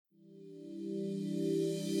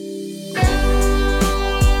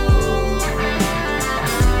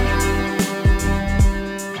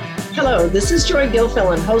Hello, this is Joy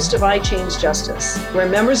Gilfilen, host of iChange Justice, where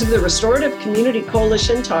members of the Restorative Community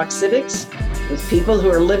Coalition talk civics with people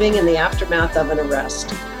who are living in the aftermath of an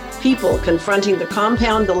arrest. People confronting the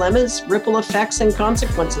compound dilemmas, ripple effects, and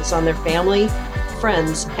consequences on their family,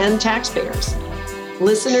 friends, and taxpayers.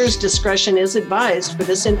 Listeners' discretion is advised, for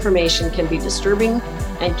this information can be disturbing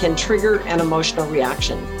and can trigger an emotional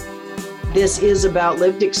reaction. This is about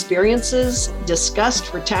lived experiences discussed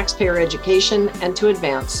for taxpayer education and to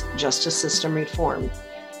advance justice system reform.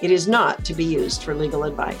 It is not to be used for legal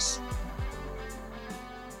advice.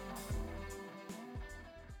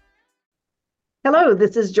 Hello,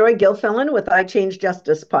 this is Joy Gilfilen with iChange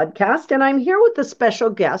Justice podcast, and I'm here with a special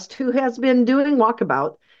guest who has been doing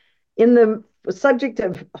walkabout in the subject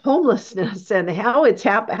of homelessness and how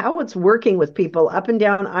it's working with people up and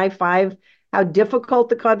down I-5, how difficult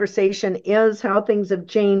the conversation is, how things have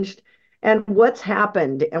changed, and what's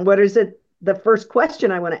happened. And what is it? The first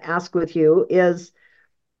question I want to ask with you is,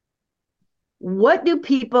 what do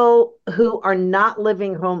people who are not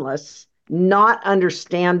living homeless not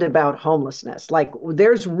understand about homelessness? Like,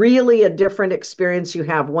 there's really a different experience you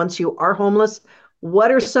have once you are homeless.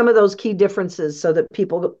 What are some of those key differences so that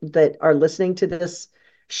people that are listening to this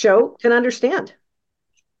show can understand?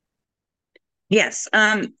 Yes.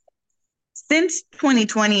 Since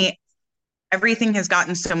 2020, everything has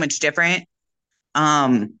gotten so much different.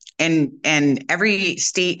 And every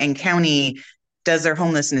state and county does their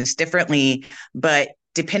homelessness differently, but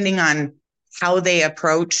depending on how they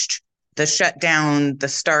approached the shutdown, the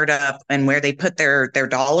startup, and where they put their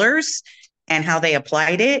dollars and how they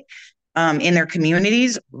applied it in their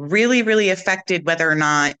communities really, really affected whether or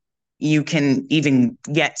not you can even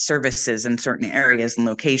get services in certain areas and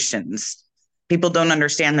locations. People don't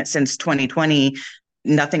understand that since 2020,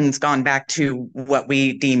 nothing's gone back to what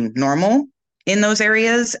we deem normal in those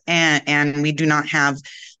areas. And we do not have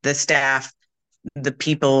the staff, the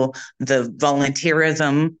people, the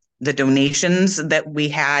volunteerism, the donations that we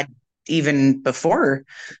had even before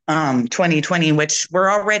 2020, which were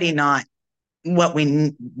already not what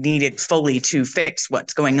we needed fully to fix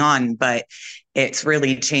what's going on, but it's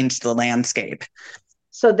really changed the landscape.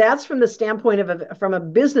 So that's from the standpoint from a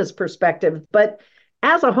business perspective. But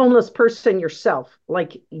as a homeless person yourself,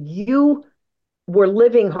 like, you were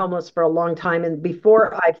living homeless for a long time and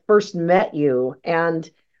before I first met you. And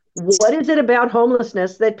what is it about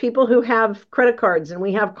homelessness that people who have credit cards and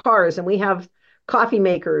we have cars and we have coffee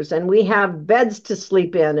makers and we have beds to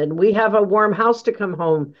sleep in and we have a warm house to come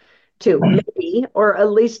home to, maybe, or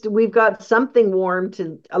at least we've got something warm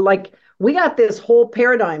to, like, we got this whole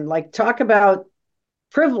paradigm, like, talk about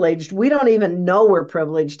privileged. We don't even know we're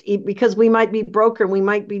privileged because we might be broke and we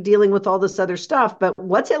might be dealing with all this other stuff. But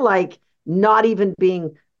what's it like not even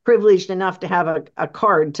being privileged enough to have a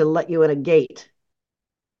card to let you in a gate?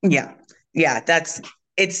 Yeah.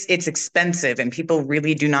 It's expensive, and people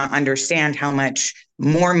really do not understand how much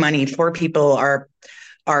more money poor people are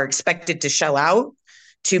expected to shell out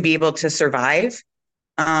to be able to survive.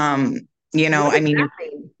 What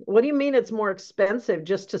do you mean it's more expensive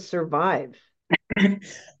just to survive?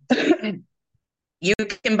 You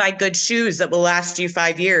can buy good shoes that will last you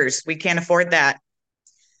 5 years. We can't afford that.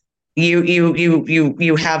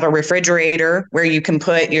 You have a refrigerator where you can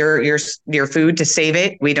put your food to save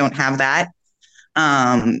it. We don't have that.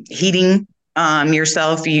 Heating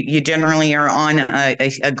yourself, you generally are on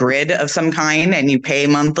a grid of some kind and you pay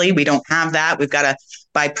monthly. We don't have that. We've got to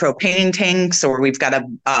buy propane tanks, or we've got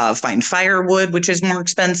to find firewood, which is more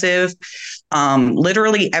expensive.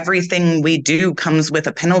 Literally everything we do comes with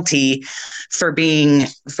a penalty for being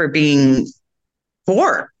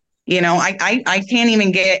poor. I can't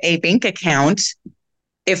even get a bank account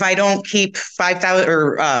if I don't keep $5,000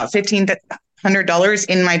 or $1,500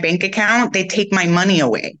 in my bank account. They take my money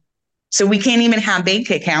away. So we can't even have bank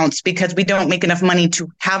accounts because we don't make enough money to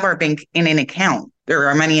have our bank in an account, or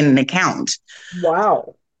our money in an account.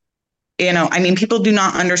 Wow. People do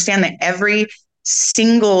not understand that every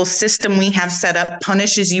single system we have set up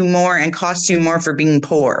punishes you more and costs you more for being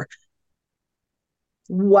poor.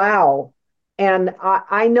 Wow. And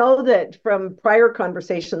I know that from prior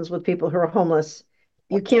conversations with people who are homeless,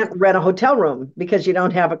 you can't rent a hotel room because you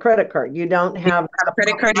don't have a credit card. You don't have a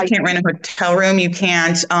credit card. You can't rent a hotel room. You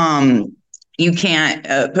can't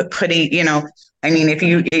put if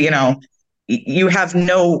you have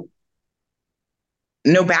no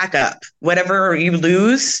backup. Whatever you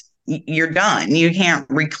lose, you're done. You can't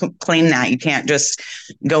reclaim that. You can't just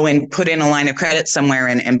go and put in a line of credit somewhere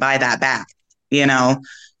and buy that back,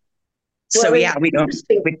 So yeah, we don't.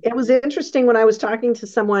 It was interesting when I was talking to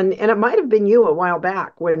someone, and it might have been you a while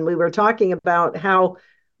back, when we were talking about how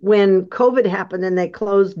when COVID happened and they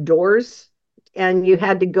closed doors and you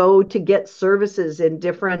had to go to get services in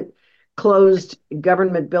different closed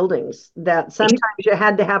government buildings, that sometimes you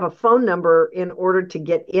had to have a phone number in order to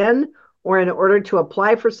get in, or in order to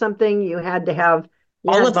apply for something, you had to have,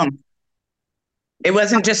 All of them. It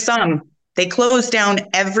wasn't just some. They closed down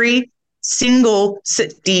every single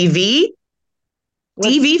DV.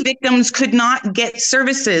 DV victims could not get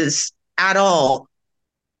services at all.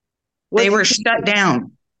 They were shut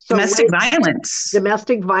down. So domestic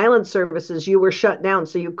violence services, you were shut down,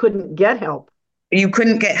 so you couldn't get help. You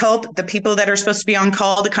couldn't get help. The people that are supposed to be on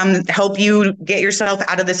call to come help you get yourself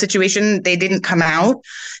out of the situation, they didn't come out.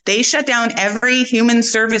 They shut down every human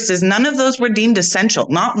services. None of those were deemed essential,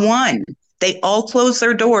 not one. They all closed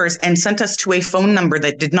their doors and sent us to a phone number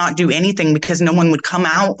that did not do anything because no one would come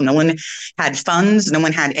out. No one had funds. No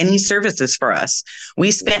one had any services for us. We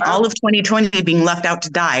spent all of 2020 being left out to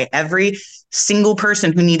die. Every single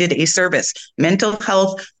person who needed a service, mental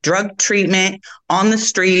health, drug treatment, on the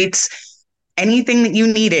streets, anything that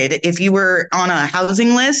you needed. If you were on a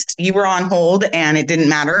housing list, you were on hold and it didn't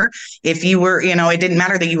matter. If you were, it didn't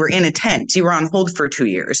matter that you were in a tent. You were on hold for 2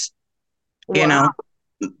 years. Wow.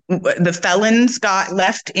 The felons got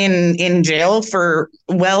left in jail for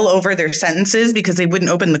well over their sentences because they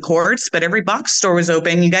wouldn't open the courts, but every box store was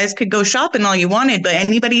open. You guys could go shopping all you wanted, but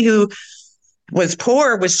anybody who was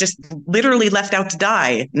poor was just literally left out to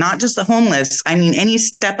die, not just the homeless. I mean, any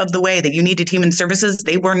step of the way that you needed human services,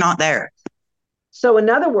 they were not there. So in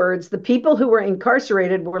other words, the people who were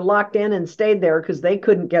incarcerated were locked in and stayed there because they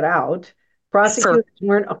couldn't get out. Prosecutors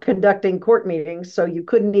weren't conducting court meetings, so you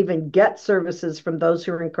couldn't even get services from those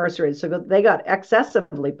who were incarcerated. So they got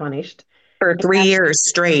excessively punished. For 3 years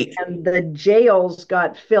straight. And the jails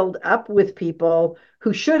got filled up with people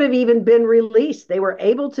who should have even been released. They were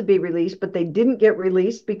able to be released, but they didn't get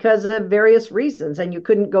released because of various reasons. And you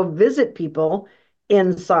couldn't go visit people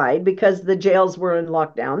inside because the jails were in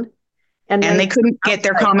lockdown. And they couldn't get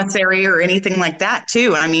their commissary or anything like that,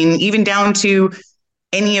 too. I mean, even down to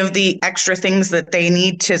any of the extra things that they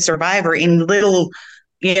need to survive, or in little,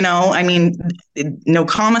 no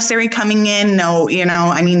commissary coming in, nothing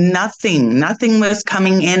was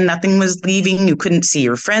coming in, nothing was leaving. You couldn't see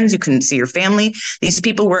your friends, you couldn't see your family. These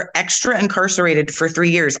people were extra incarcerated for 3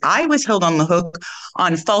 years. I was held on the hook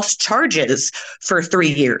on false charges for 3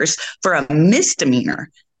 years for a misdemeanor.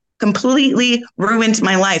 Completely ruined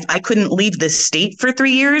my life. I couldn't leave the state for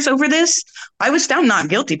 3 years over this. I was found not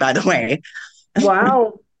guilty, by the way.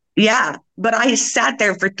 Wow. Yeah, but I sat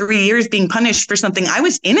there for 3 years being punished for something I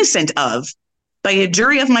was innocent of by a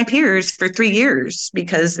jury of my peers for 3 years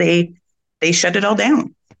because they shut it all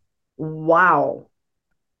down. Wow.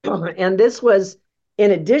 And this was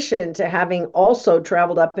in addition to having also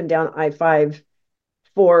traveled up and down I-5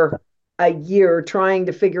 for a year trying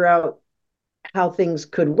to figure out how things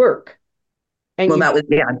could work. And that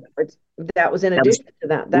was in addition to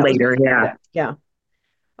that. Later, yeah.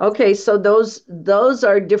 Okay, so those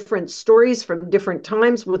are different stories from different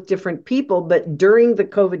times with different people, but during the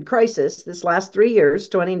COVID crisis, this last 3 years,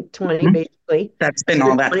 2020 basically. That's been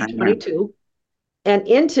all that 2022 and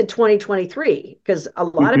into 2023, because a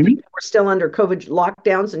lot of people were still under COVID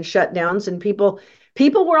lockdowns and shutdowns, and people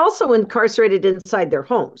were also incarcerated inside their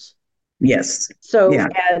homes. Yes. So,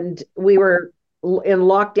 and we were in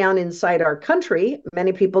lockdown inside our country.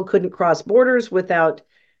 Many people couldn't cross borders without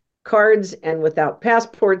cards and without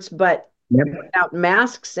passports, but without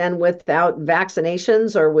masks and without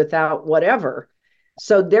vaccinations or without whatever.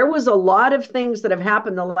 So there was a lot of things that have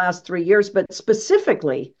happened the last 3 years, but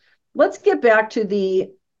specifically, let's get back to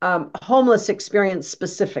the homeless experience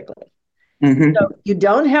specifically. So you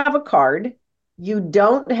don't have a card, you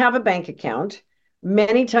don't have a bank account,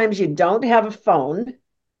 many times you don't have a phone.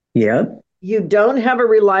 You don't have a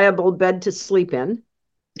reliable bed to sleep in.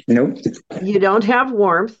 Nope. You don't have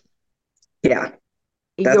warmth. Yeah.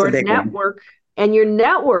 Your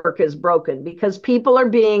network is broken because people are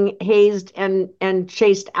being hazed and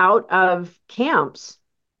chased out of camps.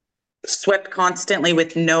 Swept constantly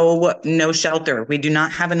with no shelter. We do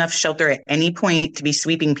not have enough shelter at any point to be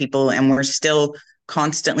sweeping people, and we're still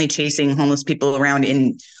constantly chasing homeless people around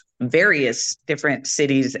in various different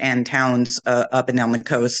cities and towns up and down the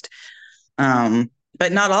coast.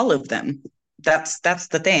 But not all of them. That's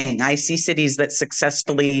the thing. I see cities that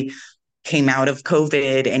successfully came out of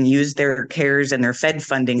COVID and used their CARES and their Fed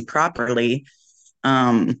funding properly.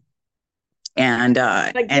 Give me an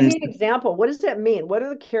example. What does that mean? What are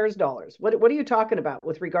the CARES dollars? What are you talking about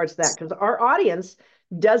with regards to that? Because our audience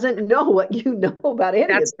doesn't know what you know about it.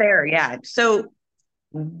 That's fair. Yeah. So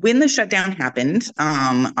When the shutdown happened,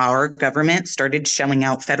 our government started shelling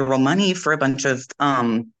out federal money for a bunch of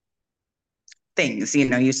things. You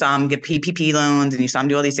know, you saw them get PPP loans and you saw them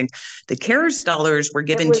do all these things. The CARES dollars were It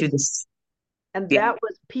given to was, this. and Yeah, that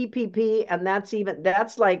was PPP, and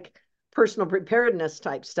that's like personal preparedness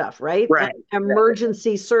type stuff, right? And right.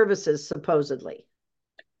 emergency services, supposedly.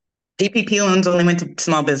 PPP loans only went to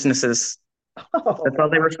small businesses. That's Oh, all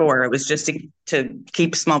they were for. It was just to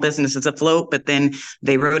keep small businesses afloat. But then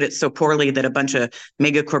they wrote it so poorly that a bunch of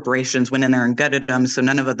mega corporations went in there and gutted them. So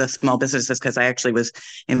none of the small businesses, because I actually was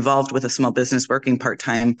involved with a small business working part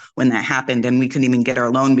time when that happened, and we couldn't even get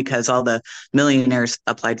our loan because all the millionaires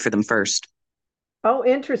applied for them first. oh,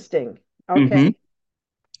 interesting. Mm-hmm. Okay.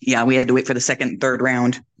 Yeah, we had to wait for the second, third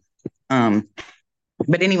round. Um,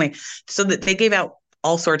 but anyway, so that they gave out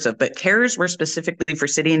all sorts of, but CARES were specifically for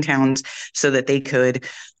city and towns so that they could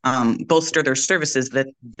bolster their services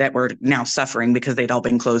that were now suffering because they'd all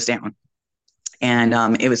been closed down. And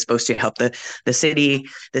it was supposed to help the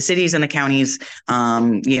cities and the counties,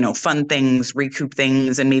 fund things, recoup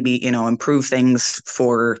things, and maybe improve things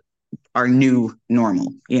for our new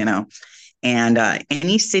normal. And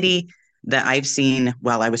any city that I've seen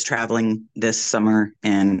while I was traveling this summer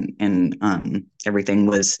and everything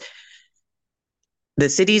was the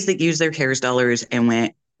cities that use their CARES dollars and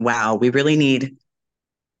went, wow, we really need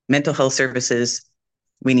mental health services.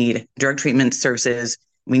 We need drug treatment services.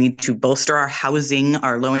 We need to bolster our housing,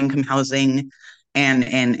 our low income housing,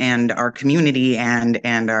 and our community and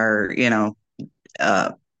our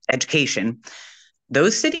uh, education.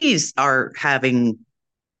 Those cities are having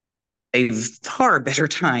a far better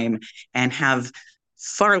time and have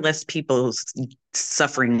far less people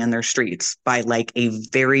suffering in their streets by like a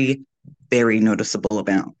very, very noticeable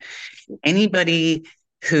amount. Anybody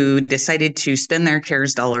who decided to spend their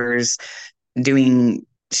CARES dollars doing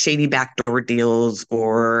shady backdoor deals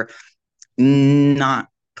or not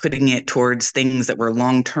putting it towards things that were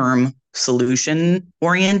long-term solution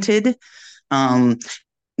oriented, um,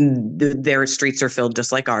 their streets are filled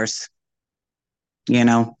just like ours.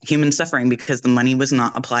 Human suffering because the money was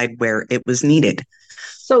not applied where it was needed.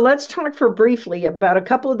 So let's talk for briefly about a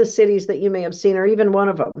couple of the cities that you may have seen, or even one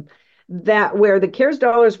of them, that where the CARES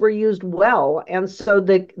dollars were used well, and so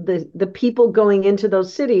the people going into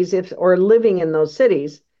those cities, if or living in those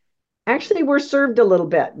cities, actually were served a little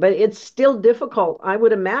bit. But it's still difficult, I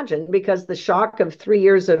would imagine, because the shock of 3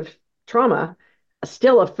 years of trauma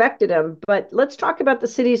still affected them. But let's talk about the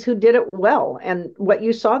cities who did it well and what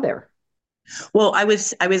you saw there. Well, I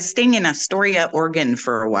was staying in Astoria, Oregon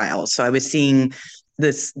for a while, so I was seeing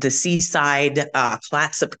the seaside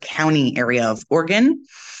Clatsop County area of Oregon,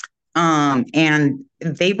 and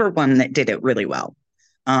they were one that did it really well.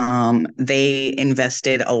 They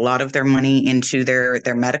invested a lot of their money into their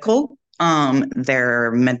medical.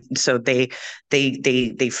 So they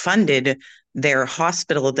funded their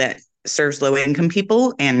hospital that serves low income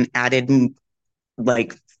people and added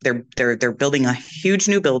like they're building a huge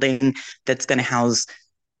new building that's going to house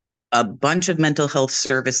a bunch of mental health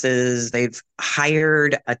services. They've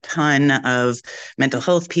hired a ton of mental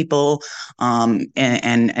health people, and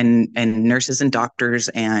nurses and doctors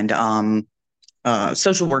and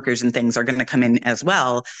social workers and things are going to come in as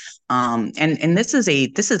well. And this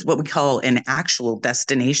is what we call an actual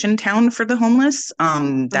destination town for the homeless.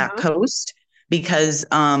 That Uh-huh. coast because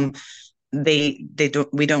they don't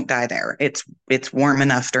we don't die there. It's warm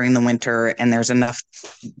enough during the winter and there's enough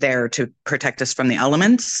there to protect us from the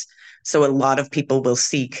elements. So a lot of people will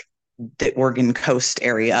seek the Oregon coast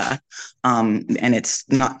area, and it's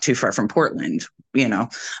not too far from Portland.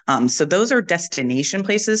 So those are destination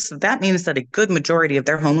places. So that means that a good majority of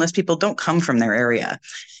their homeless people don't come from their area,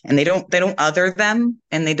 and they don't other them,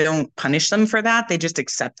 and they don't punish them for that. They just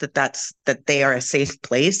accept that they are a safe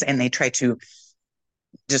place, and they try to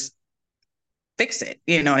just fix it.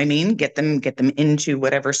 You know what I mean? Get them into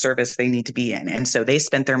whatever service they need to be in. And so they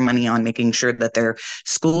spent their money on making sure that their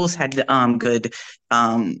schools had good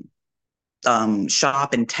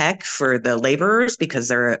shop and tech for the laborers because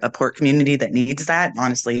they're a poor community that needs that.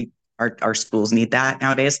 Honestly, our schools need that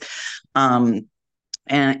nowadays. And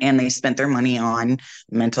they spent their money on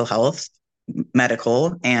mental health,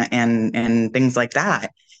 medical, and things like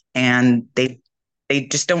that. And they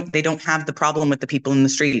don't have the problem with the people in the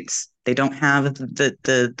streets. They don't have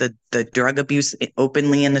the drug abuse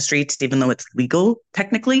openly in the streets, even though it's legal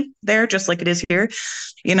technically there, just like it is here.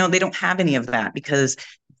 They don't have any of that because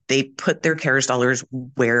they put their CARES dollars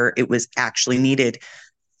where it was actually needed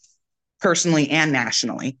personally and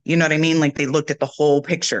nationally. You know what I mean? Like they looked at the whole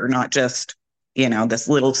picture, not just, this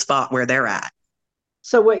little spot where they're at.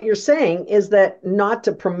 So what you're saying is that not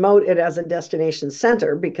to promote it as a destination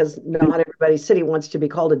center, because not everybody's city wants to be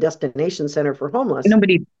called a destination center for homeless. But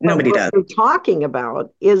Nobody what does. we're talking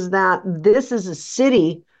about is that this is a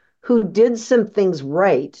city who did some things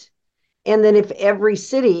right. And then if every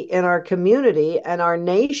city in our community and our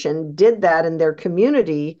nation did that in their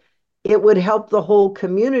community, it would help the whole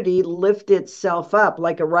community lift itself up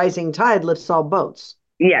like a rising tide lifts all boats.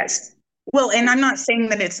 Yes. Well, and I'm not saying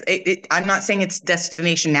that I'm not saying it's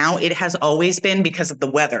destination now. It has always been because of the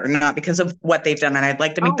weather, not because of what they've done. And I'd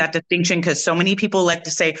like to make Oh, that distinction because so many people like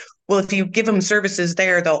to say, well, if you give them services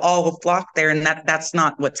there, they'll all flock there. And that's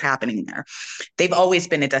not what's happening there. They've always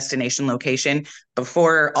been a destination location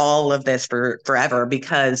before all of this for forever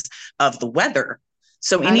because of the weather.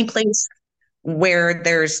 So I any place where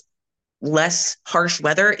there's less harsh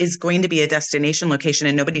weather is going to be a destination location.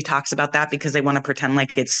 And nobody talks about that because they want to pretend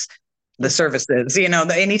like it's the it's services.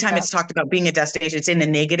 Anytime yeah, it's talked about being a destination, it's in a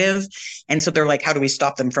negative. And so they're like, how do we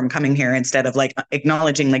stop them from coming here instead of like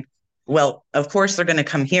acknowledging like, well, of course they're going to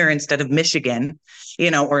come here instead of Michigan,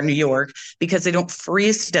 or New York, because they don't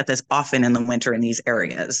freeze to death as often in the winter in these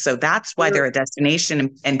areas. So that's why they're a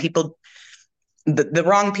destination. And people, the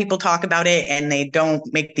wrong people talk about it and they don't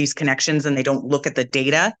make these connections and they don't look at the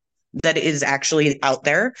data that is actually out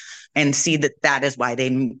there and see that that is why they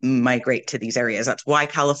migrate to these areas. That's why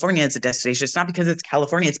California is a destination. It's not because it's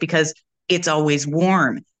California, it's because it's always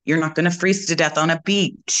warm. You're not going to freeze to death on a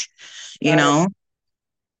beach. You got it. know,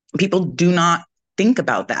 people do not think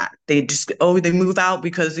about that. They just, they move out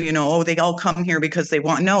because, they all come here because they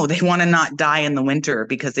want to not die in the winter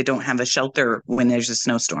because they don't have a shelter when there's a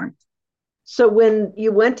snowstorm. So when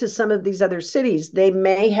you went to some of these other cities, they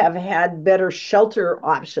may have had better shelter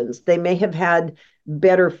options. They may have had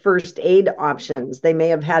better first aid options. They may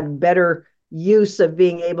have had better use of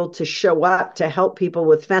being able to show up to help people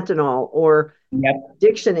with fentanyl or Yep.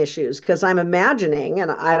 addiction issues. Because I'm imagining,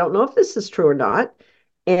 and I don't know if this is true or not,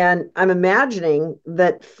 and I'm imagining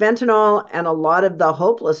that fentanyl and a lot of the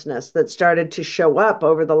hopelessness that started to show up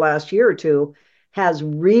over the last year or two has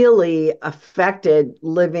really affected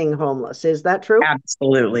living homeless. Is that true?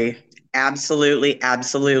 Absolutely. Absolutely.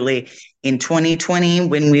 Absolutely. In 2020,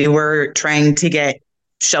 when we were trying to get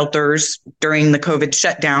shelters during the COVID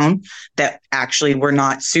shutdown that actually were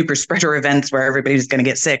not super spreader events where everybody's going to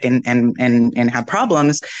get sick and have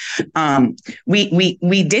problems,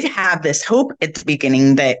 we did have this hope at the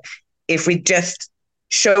beginning that if we just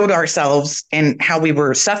showed ourselves and how we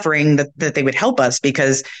were suffering that they would help us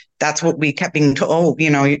because that's what we kept being told.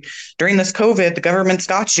 During this COVID, the government's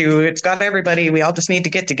got you. It's got everybody. We all just need to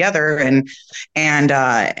get together. And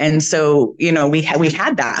so, we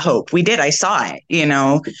had that hope. We did. I saw it,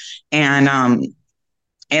 and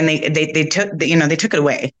they took, they took it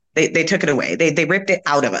away. They took it away. They ripped it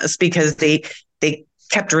out of us because they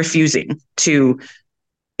kept refusing to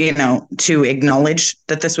acknowledge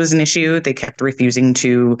that this was an issue. They kept refusing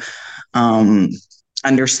to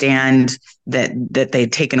understand that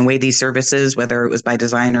they'd taken away these services, whether it was by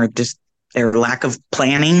design or just their lack of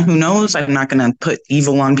planning. Who knows? I'm not going to put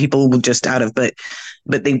evil on people just out of, but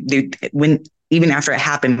they when even after it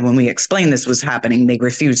happened, when we explained this was happening, they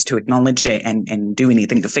refused to acknowledge it and do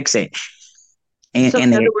anything to fix it. So, And in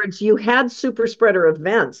they, other words, you had super spreader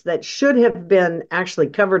events that should have been actually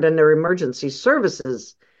covered in their emergency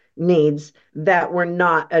services needs that were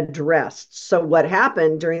not addressed. So, what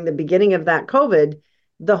happened during the beginning of that COVID,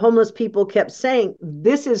 the homeless people kept saying,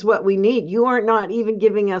 this is what we need. You are not even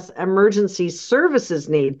giving us emergency services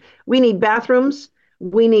need. We need bathrooms.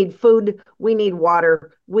 We need food, we need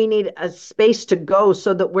water, we need a space to go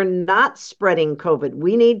so that we're not spreading COVID.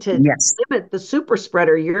 We need to yes, limit the super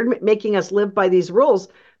spreader. You're making us live by these rules,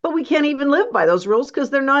 but we can't even live by those rules because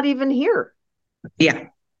they're not even here. yeah.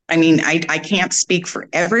 I mean, I can't speak for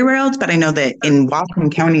everywhere else, but I know that in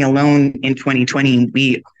Whatcom County alone in 2020,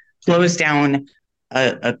 we closed down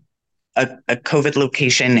a, a COVID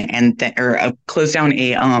location or closed down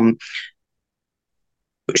a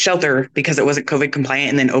shelter because it wasn't COVID compliant,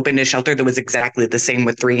 and then opened a shelter that was exactly the same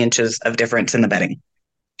with 3 inches of difference in the bedding.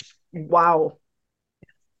 Wow.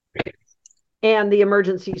 And the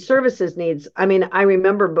emergency services needs. I mean, I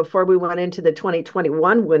remember before we went into the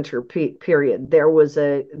 2021 winter period, there was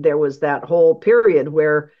that whole period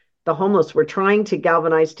where the homeless were trying to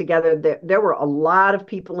galvanize together. There were a lot of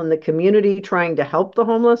people in the community trying to help the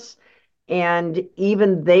homeless, and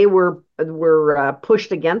even they were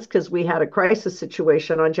pushed against because we had a crisis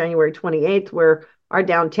situation on January 28th where our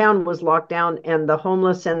downtown was locked down, and the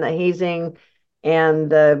homeless and the hazing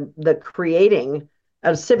and the creating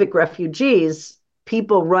of civic refugees,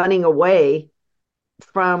 people running away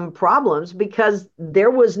from problems because there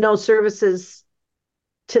was no services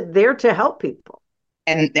to help people.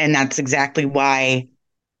 And that's exactly why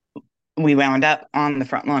we wound up on the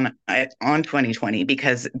front lawn on 2020,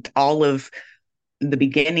 because all of the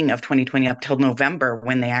beginning of 2020 up till November,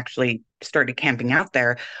 when they actually started camping out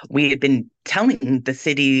there, we had been telling the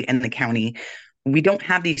city and the county, we don't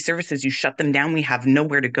have these services. You shut them down. We have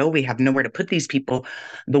nowhere to go. We have nowhere to put these people.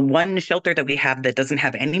 The one shelter that we have that doesn't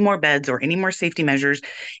have any more beds or any more safety measures,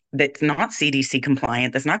 that's not CDC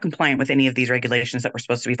compliant, that's not compliant with any of these regulations that we're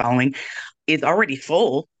supposed to be following, is already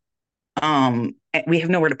full. We have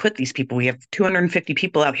nowhere to put these people. We have 250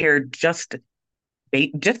 people out here, just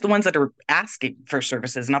the ones that are asking for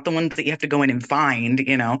services, not the ones that you have to go in and find,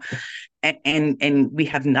 and we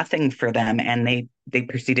have nothing for them. And they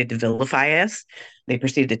proceeded to vilify us. They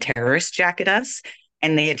proceeded to terrorist jacket us,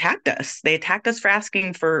 and they attacked us. They attacked us for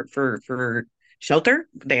asking for shelter.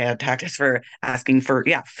 They attacked us for asking for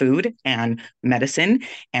food and medicine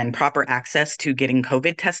and proper access to getting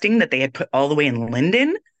COVID testing that they had put all the way in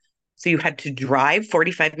Linden. So you had to drive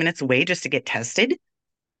 45 minutes away just to get tested.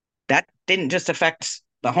 That didn't just affect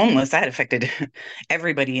the homeless, that affected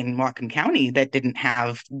everybody in Whatcom County that didn't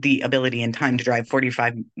have the ability and time to drive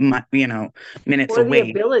 45 minutes or away.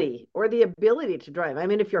 The ability to drive. I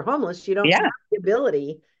mean, if you're homeless, you don't Yeah. have the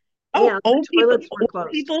ability. Oh, And the toilets were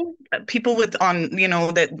closed. People with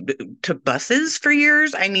that took buses for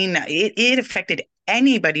years. I mean, it affected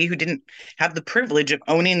anybody who didn't have the privilege of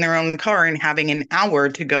owning their own car and having an hour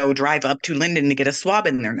to go drive up to Linden to get a swab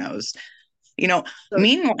in their nose.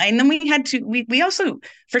 Meanwhile, and then we also,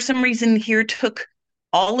 for some reason here, took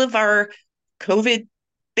all of our COVID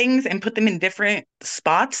things and put them in different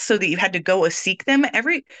spots so that you had to go seek them.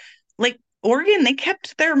 Like Oregon, they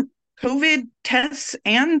kept their COVID tests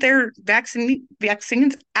and their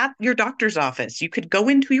vaccines at your doctor's office. You could go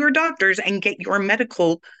into your doctor's and get your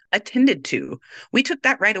medical attended to. We took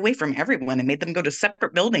that right away from everyone and made them go to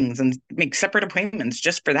separate buildings and make separate appointments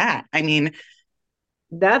just for that. I mean,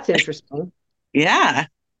 that's interesting. Yeah.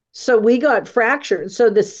 So we got fractured. So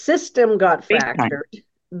the system got fractured.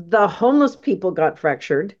 The homeless people got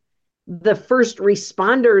fractured. The first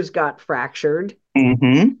responders got fractured.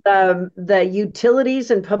 Mm-hmm. The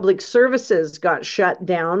utilities and public services got shut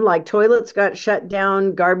down, like toilets got shut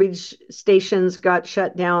down, garbage stations got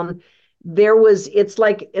shut down.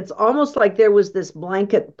 It's almost like there was this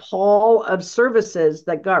blanket pall of services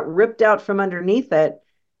that got ripped out from underneath it.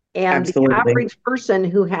 And Absolutely. The average person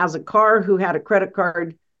who has a car, who had a credit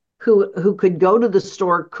card, who could go to the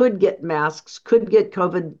store, could get masks, could get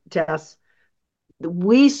COVID tests.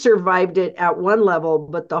 We survived it at one level,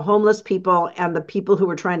 but the homeless people and the people who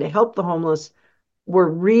were trying to help the homeless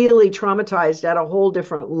were really traumatized at a whole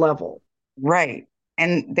different level. Right.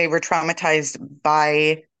 And they were traumatized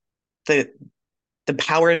by the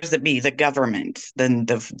powers that be, the government,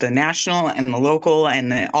 the national and the local,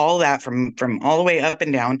 and all that from all the way up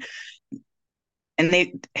and down. And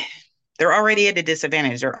they're already at a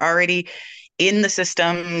disadvantage. They're already in the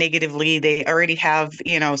system negatively. They already have,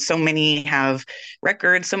 so many have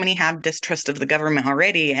records, so many have distrust of the government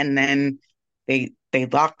already. And then they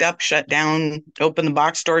locked up, shut down, opened the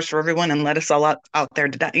box stores for everyone and let us all out there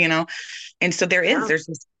to die, And so there's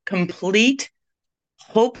this complete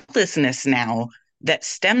hopelessness now that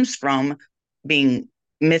stems from being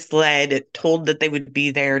misled, told that they would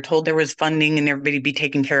be there, told there was funding and everybody be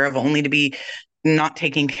taken care of, only to be not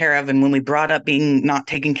taken care of. And when we brought up being not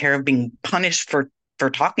taken care of, being punished for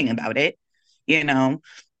talking about it, and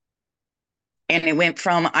it went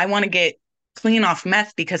from, I want to get clean off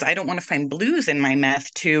meth because I don't want to find blues in my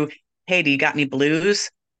meth, to, hey, do you got any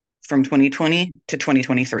blues? From 2020 to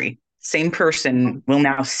 2023. Same person will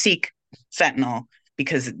now seek fentanyl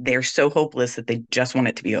because they're so hopeless that they just want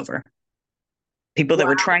it to be over. People that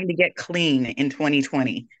were trying to get clean in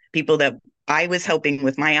 2020, people that I was helping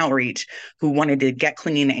with my outreach who wanted to get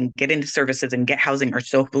clean and get into services and get housing, are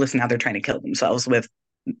so hopeless now they're trying to kill themselves with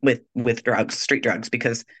drugs, street drugs,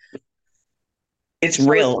 because it's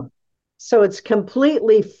real. So it's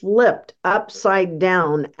completely flipped upside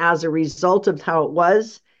down as a result of how it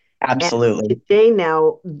was. Absolutely. And today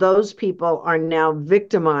now, those people are now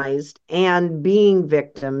victimized and being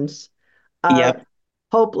victims of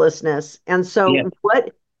hopelessness. And so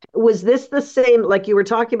what was this the same, like you were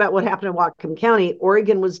talking about what happened in Whatcom County?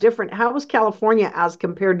 Oregon was different. How was California as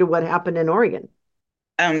compared to what happened in Oregon?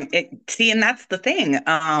 And that's the thing.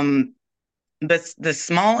 The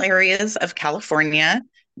small areas of California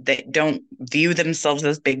that don't view themselves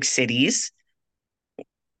as big cities,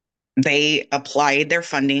 they applied their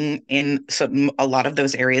funding in a lot of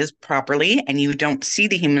those areas properly, and you don't see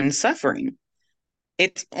the human suffering.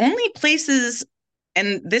 It's only places,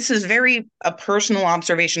 and this is very a personal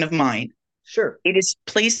observation of mine, Sure. It is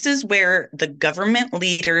places where the government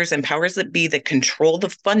leaders and powers that be that control the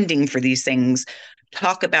funding for these things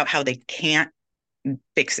talk about how they can't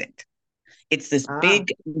fix it. It's this Ah,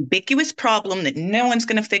 big, ambiguous problem that no one's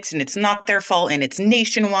going to fix, and it's not their fault, and it's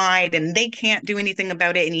nationwide, and they can't do anything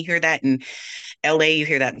about it. And you hear that in LA, you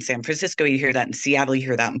hear that in San Francisco, you hear that in Seattle, you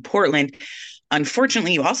hear that in Portland.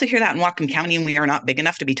 Unfortunately, you also hear that in Whatcom County, and we are not big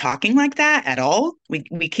enough to be talking like that at all.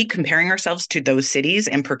 We keep comparing ourselves to those cities,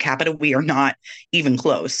 and per capita, we are not even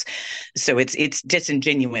close. So it's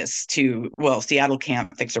disingenuous to, well, Seattle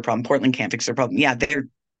can't fix their problem, Portland can't fix their problem. Yeah, they're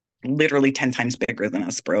literally 10 times bigger than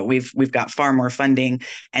us, bro. We've got far more funding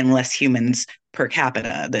and less humans per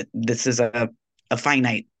capita. That this is a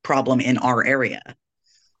finite problem in our area.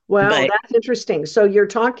 wow, But that's interesting. So you're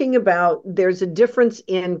talking about there's a difference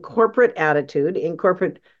in corporate attitude, in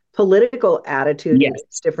corporate political attitude in each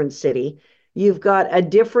yes, different city. You've got a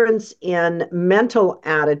difference in mental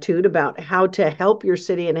attitude about how to help your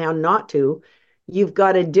city and how not to. You've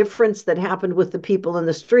got a difference that happened with the people in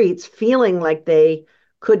the streets feeling like they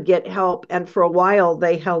could get help. And for a while,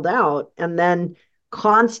 they held out. And then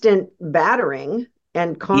constant battering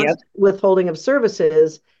and yep, constant withholding of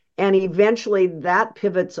services, and eventually that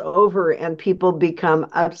pivots over and people become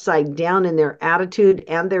upside down in their attitude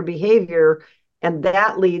and their behavior. And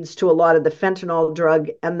that leads to a lot of the fentanyl drug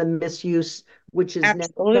and the misuse, which is now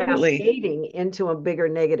absolutely. cascading into a bigger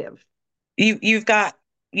negative. You've got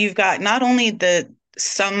not only the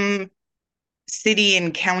some city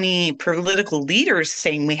and county political leaders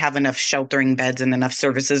saying we have enough sheltering beds and enough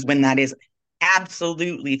services when that is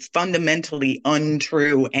absolutely fundamentally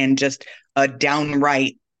untrue and just a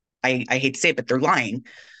downright, I hate to say it, but they're lying.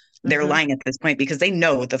 They're Mm-hmm. lying at this point because they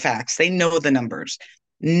know the facts, they know the numbers.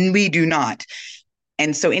 We do not.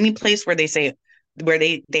 And so any place where they say, where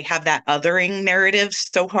they have that othering narrative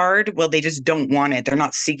so hard, well, they just don't want it. They're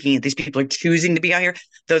not seeking it. These people are choosing to be out here.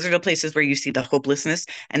 Those are the places where you see the hopelessness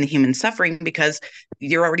and the human suffering, because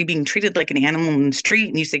you're already being treated like an animal in the street,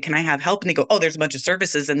 and you say, can I have help? And they go, oh, there's a bunch of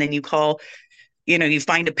services. And then you call, you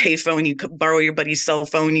find a payphone, you borrow your buddy's cell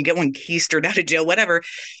phone, you get one keistered out of jail, whatever,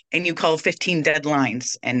 and you call 15 dead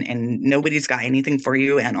lines, and nobody's got anything for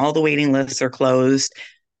you, and all the waiting lists are closed.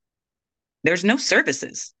 There's no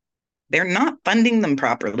services. They're not funding them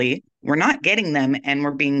properly. We're not getting them. And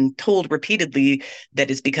we're being told repeatedly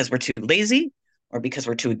that it's because we're too lazy, or because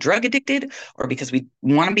we're too drug addicted, or because we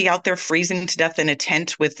want to be out there freezing to death in a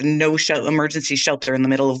tent with no emergency shelter in the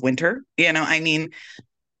middle of winter. I mean,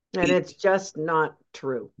 And it's just not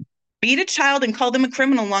true. beat a child and call them a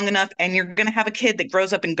criminal long enough, and you're going to have a kid that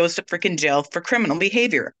grows up and goes to freaking jail for criminal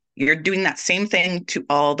behavior. You're doing that same thing to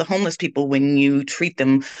all the homeless people when you treat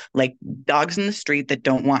them like dogs in the street that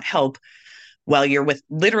don't want help, while you're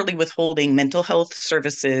literally withholding mental health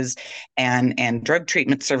services and drug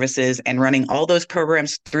treatment services and running all those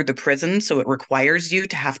programs through the prison. So it requires you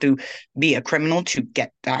to have to be a criminal to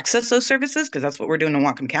get access those services, because that's what we're doing in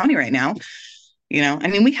Whatcom County right now. I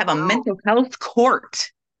mean, we have a Wow. mental health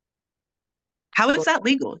court. How is that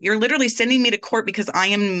legal? You're literally sending me to court because I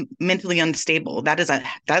am mentally unstable. That is a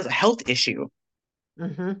health issue.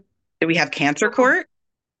 Mm-hmm. Do we have cancer court?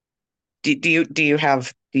 Do you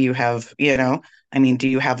have I mean, do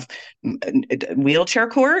you have wheelchair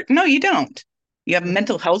court? No, you don't. You have Mm-hmm.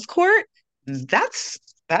 mental health court. That's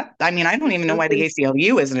that. I mean, I don't even know why the Something.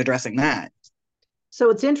 ACLU isn't addressing that. So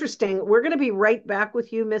it's interesting. We're going to be right back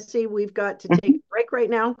with you, Missy. We've got to take a break right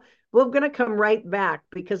now. We're going to come right back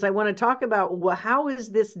because I want to talk about, well, how is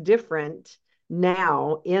this different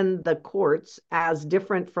now in the courts as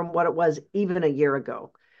different from what it was even a year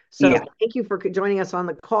ago? So Yeah. thank you for joining us on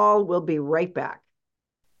the call. We'll be right back.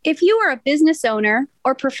 If you are a business owner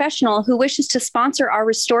or professional who wishes to sponsor our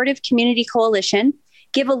Restorative Community Coalition,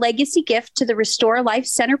 give a legacy gift to the Restore Life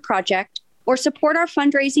Center project, or support our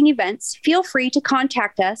fundraising events, feel free to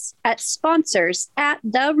contact us at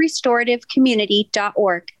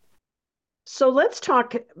sponsors@therestorativecommunity.org. So let's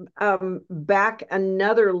talk back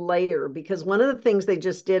another layer, because one of the things they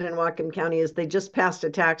just did in Whatcom County is they just passed a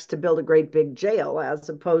tax to build a great big jail, as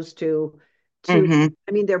opposed to Hmm.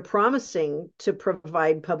 I mean, they're promising to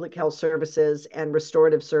provide public health services and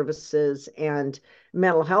restorative services and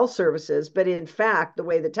mental health services, but in fact, the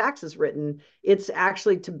way the tax is written, it's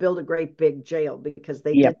actually to build a great big jail because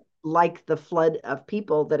they Yep. didn't like the flood of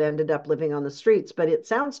people that ended up living on the streets. But it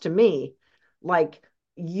sounds to me like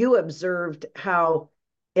you observed how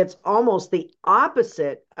it's almost the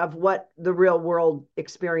opposite of what the real world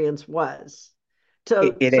experience was. It,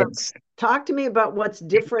 So, it so is talk to me about what's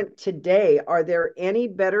different today. Are there any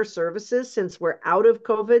better services since we're out of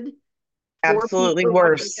COVID for absolutely people in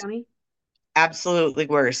Whatcom worse. County? Absolutely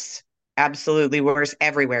worse. Absolutely worse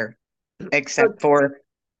everywhere. So, except for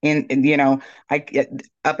you know,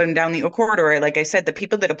 up and down the corridor, like I said, the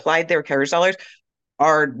people that applied their CARES dollars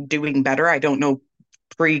are doing better. I don't know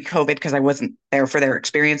pre-COVID because I wasn't there for their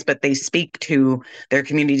experience, but their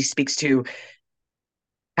community speaks to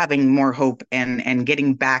having more hope and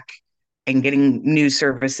getting back and getting new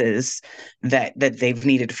services that they've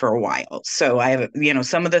needed for a while. So I have,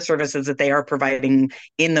 some of the services that they are providing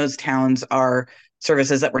in those towns are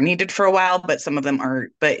services that were needed for a while, but some of them are,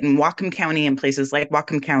 but in Whatcom County and places like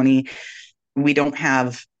Whatcom County, we don't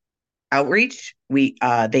have outreach.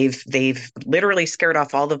 They've literally scared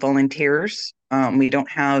off all the volunteers. We don't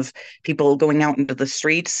have people going out into the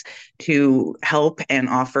streets to help and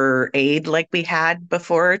offer aid like we had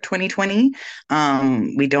before 2020.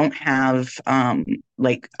 We don't have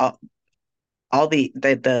like all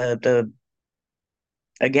the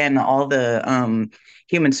again, all the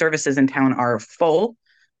human services in town are full,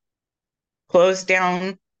 closed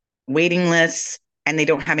down, waiting lists, and they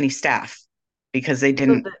don't have any staff because they so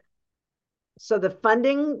didn't. the, so the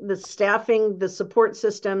funding, the staffing, the support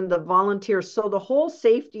system, the volunteers, so the whole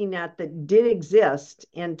safety net that did exist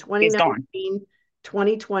in Is gone. 2019,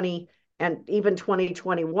 2020, and even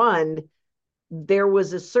 2021, there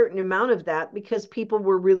was a certain amount of that because people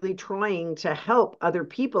were really trying to help other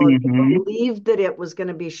people and they Mm-hmm. believed that it was going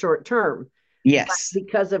to be short term. But Yes,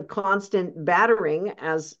 because of constant battering,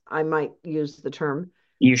 as I might use the term,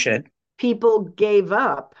 you should. people gave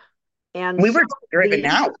up and We so were the driven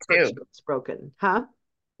out too. infrastructure was broken. Huh?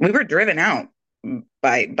 We were driven out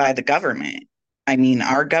by the government. I mean,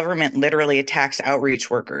 our government literally attacks outreach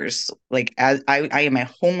workers. Like, as I am a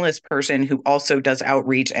homeless person who also does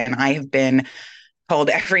outreach, and I have been called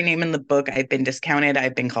every name in the book. I've been discounted.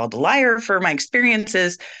 I've been called a liar for my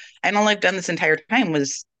experiences. And all I've done this entire time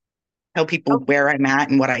was tell people Oh, where I'm at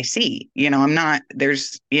and what I see. I'm not,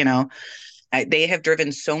 there's, they have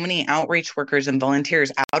driven so many outreach workers and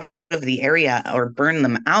volunteers out of the area or burn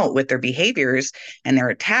them out with their behaviors and their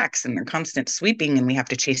attacks and their constant sweeping, and we have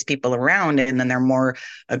to chase people around, and then they're more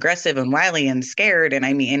aggressive and wily and scared, and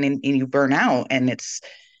I mean, and you burn out, and it's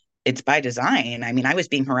by design. I mean, I was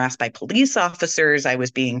being harassed by police officers, I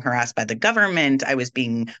was being harassed by the government, I was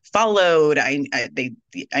being followed. I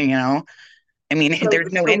mean, so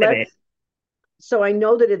there's no so end of it. let's so I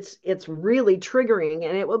know that it's really triggering,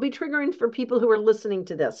 and it will be triggering for people who are listening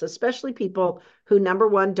to this, especially people who, number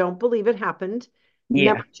one, don't believe it happened. Yeah.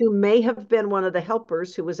 Number two, may have been one of the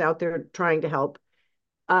helpers who was out there trying to help.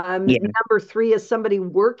 Yeah. Number three is somebody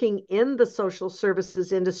working in the social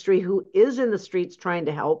services industry who is in the streets trying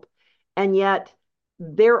to help, and yet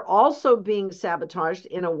they're also being sabotaged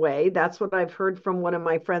in a way. That's what I've heard from one of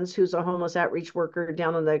my friends who's a homeless outreach worker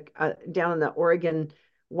down in the Oregon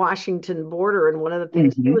Washington border. And one of the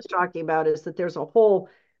things he Mm-hmm. was talking about is that there's a whole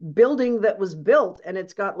building that was built and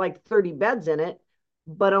it's got like 30 beds in it,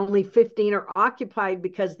 but only 15 are occupied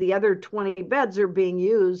because the other 20 beds are being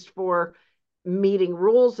used for meeting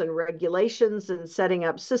rules and regulations and setting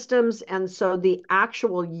up systems. And so the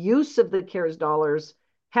actual use of the CARES dollars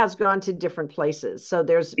has gone to different places. So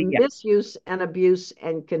there's Yeah, misuse and abuse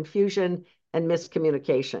and confusion and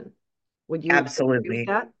miscommunication. Would you agree with absolutely.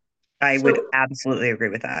 that? I would So, absolutely agree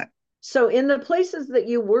with that. so in the places that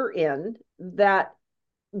you were in, that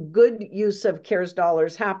good use of CARES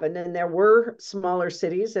dollars happened, and there were smaller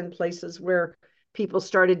cities and places where people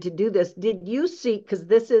started to do this. Did you see, because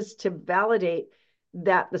this is to validate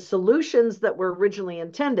that the solutions that were originally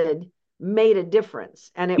intended made a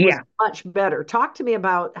difference and it was Yeah. much better? Talk to me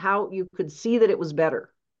about how you could see that it was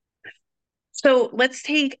better. So let's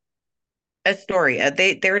take a story.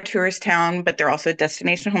 They're a tourist town, but they're also a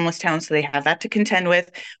destination homeless town, so they have that to contend with.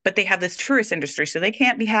 But they have this tourist industry, so they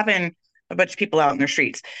can't be having a bunch of people out in their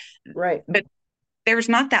streets. Right. But there's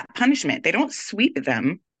not that punishment. They don't sweep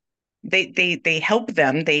them. They help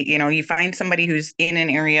them. You find somebody who's in an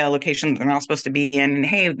area location they're not supposed to be in, and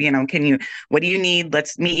hey, what do you need?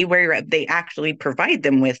 Let's meet you where you're at. They actually provide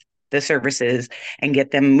them with the services and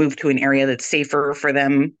get them moved to an area that's safer for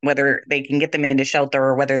them, whether they can get them into shelter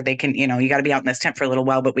or whether they can, you got to be out in this tent for a little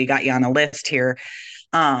while, but we got you on a list here.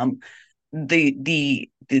 Um, the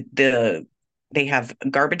they have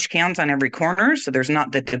garbage cans on every corner, so there's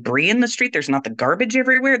not the debris in the street, there's not the garbage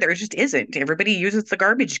everywhere, there just isn't. Everybody uses the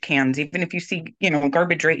garbage cans. Even if you see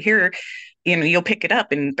garbage right here, you'll pick it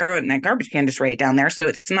up and throw it in that garbage can just right down there. So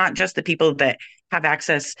it's not just the people that have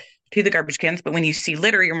access to the garbage cans, but when you see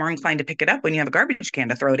litter, you're more inclined to pick it up when you have a garbage can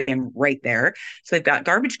to throw it in right there. So they've got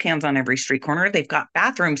garbage cans on every street corner. They've got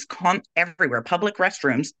bathrooms everywhere, public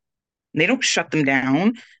restrooms. They don't shut them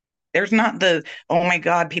down. There's not the, oh my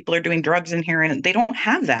God, people are doing drugs in here. And they don't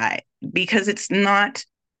have that because it's not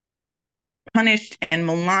punished and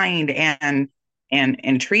maligned and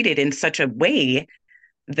treated in such a way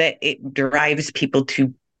that it drives people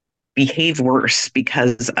to behave worse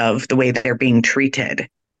because of the way they're being treated.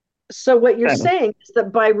 So what you're So, saying is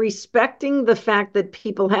that by respecting the fact that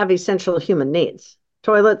people have essential human needs,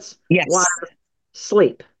 toilets, yes, water,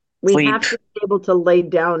 sleep, we sleep. have to be able to lay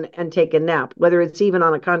down and take a nap, whether it's even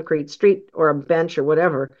on a concrete street or a bench or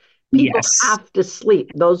whatever. People Yes, have to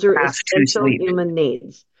sleep. Those are have to essential sleep. human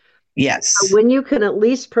needs. Yes. When you can at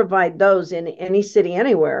least provide those in any city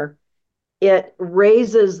anywhere, it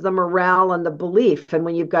raises the morale and the belief. And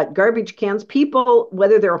when you've got garbage cans, people,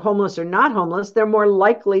 whether they're homeless or not homeless, they're more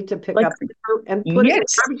likely to pick Like, up and put it in the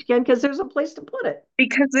yes, garbage can because there's a place to put it.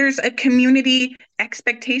 because there's a community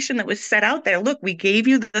expectation that was set out there. Look, we gave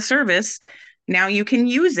you the service. Now you can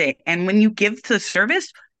use it. And when you give the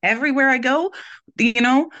service, everywhere I go,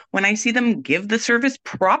 when I see them give the service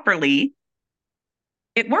properly,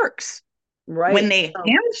 it works. When Right. they So,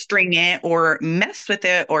 hamstring it or mess with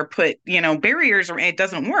it or put, barriers, or it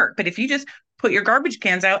doesn't work. But if you just put your garbage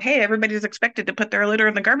cans out, hey, everybody's expected to put their litter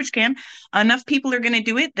in the garbage can. Enough people are going to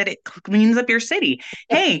do it that it cleans up your city.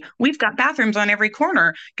 Hey, we've got bathrooms on every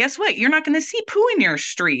corner. Guess what? You're not going to see poo in your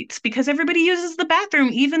streets because everybody uses the bathroom,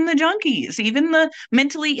 even the junkies, even the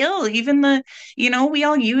mentally ill, even we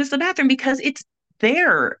all use the bathroom because it's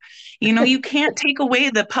there. You can't take away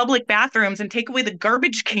the public bathrooms and take away the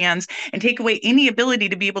garbage cans and take away any ability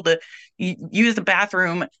to be able to use the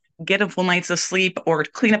bathroom, get a full night's of sleep, or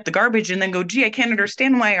clean up the garbage, and then go, gee, I can't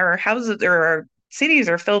understand why our houses or our cities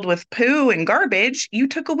are filled with poo and garbage. You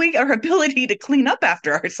took away our ability to clean up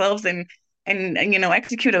after ourselves and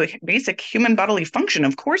execute a basic human bodily function.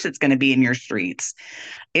 Of course it's going to be in your streets.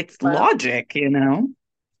 It's wow. logic.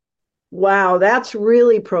 Wow, that's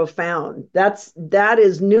really profound. That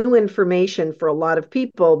is new information for a lot of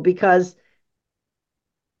people because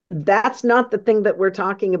that's not the thing that we're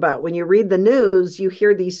talking about. When you read the news, you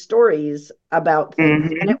hear these stories about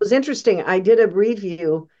things. And Mm-hmm. it was interesting. I did a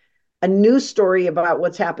review, a news story about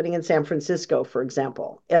what's happening in San Francisco, for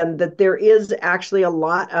example, and that there is actually a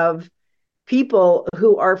lot of people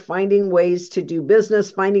who are finding ways to do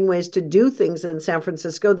business, finding ways to do things in San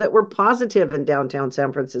Francisco that were positive in downtown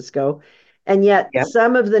San Francisco. And yet, Yep.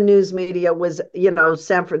 some of the news media was,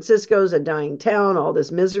 San Francisco's a dying town, all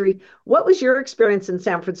this misery. What was your experience in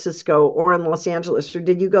San Francisco or in Los Angeles, or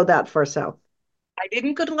did you go that far south? I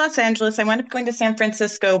didn't go to Los Angeles. I wound up going to San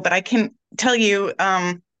Francisco, but I can tell you,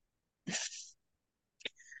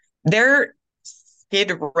 their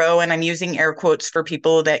Skid Row, and I'm using air quotes for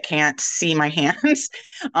people that can't see my hands.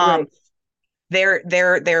 Um, Right.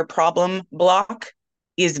 their problem block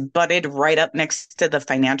is butted right up next to the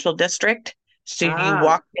financial district. So you Ah,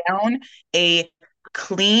 walk down a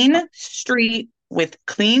clean street with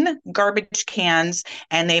clean garbage cans,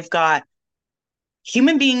 and they've got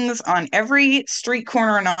human beings on every street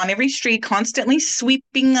corner and on every street constantly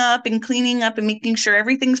sweeping up and cleaning up and making sure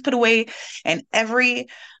everything's put away, and every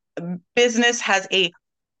business has a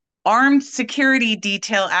armed security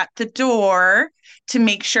detail at the door to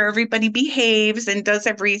make sure everybody behaves and does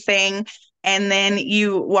everything. And then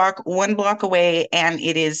you walk one block away and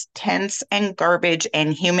it is tents and garbage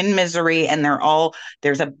and human misery. And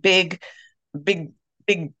there's a big,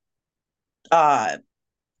 big uh,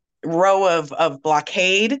 row of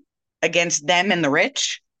blockade against them and the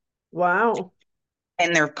rich. wow.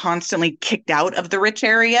 And they're constantly kicked out of the rich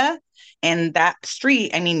area. And that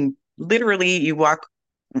street, I mean, literally you walk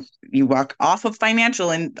off of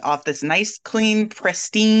financial and off this nice, clean,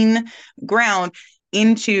 pristine ground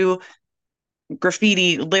into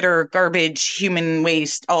graffiti, litter, garbage, human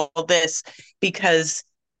waste, all this, because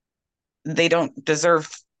they don't deserve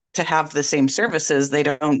to have the same services. They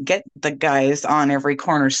don't get the guys on every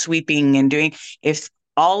corner sweeping and doing. If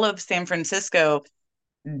all of San Francisco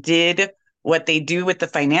did what they do with the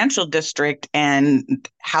financial district and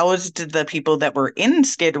housed the people that were in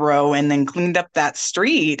Skid Row and then cleaned up that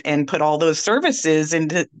street and put all those services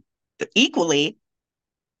into equally,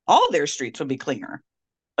 all their streets would be cleaner.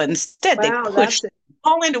 But instead, they Wow, that's pushed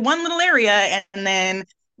all into one little area and then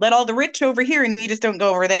let all the rich over here, and you just don't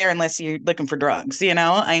go over there unless you're looking for drugs.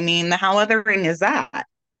 I mean, how othering is that?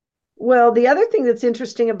 Well, the other thing that's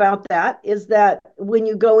interesting about that is that when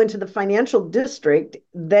you go into the financial district,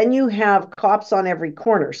 then you have cops on every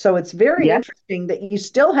corner. So it's very Yeah, interesting that you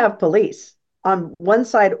still have police on one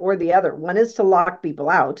side or the other. One is to lock people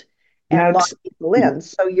out and lock that's people in.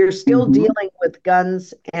 So you're still mhm. dealing with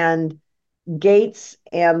guns and gates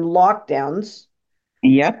and lockdowns.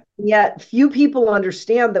 Yep, Yet few people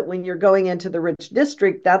understand that when you're going into the rich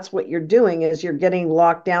district, that's what you're doing is you're getting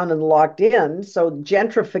locked down and locked in. So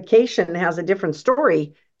gentrification has a different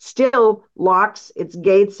story still locks, it's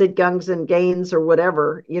gates, it gungs and gains or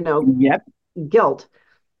whatever, Yep. guilt.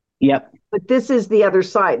 Yep. But this is the other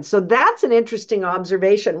side. So that's an interesting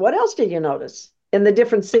observation. What else did you notice in the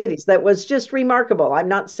different cities that was just remarkable? I'm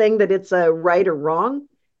not saying that it's a right or wrong.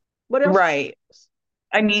 What else? Right.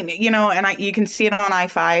 I mean, and you can see it on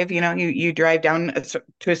I-5, you drive down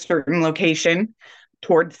to a certain location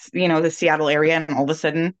towards, the Seattle area, and all of a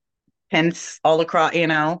sudden, hence all across,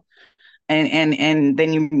 and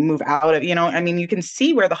then you move out of, I mean, you can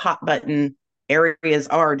see where the hot button areas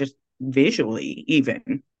are just visually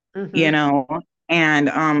even, Mm-hmm. and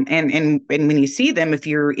when you see them, if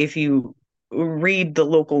you read the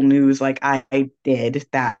local news like I did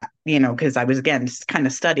that, because I was again kind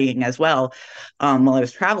of studying as well, while I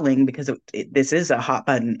was traveling, because this is a hot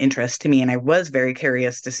button interest to me, and I was very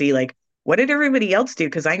curious to see like what did everybody else do,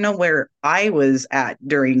 because I know where I was at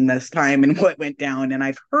during this time and what went down, and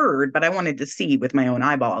I've heard, but I wanted to see with my own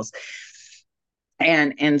eyeballs,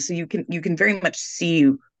 and so you can very much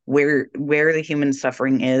see where the human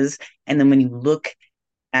suffering is, and then when you look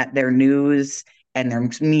at their news and their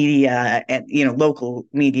media and local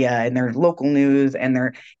media and their local news and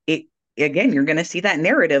their it again, you're going to see that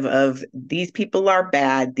narrative of these people are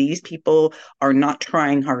bad, these people are not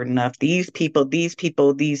trying hard enough, these people them,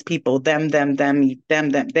 they're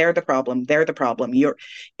the problem.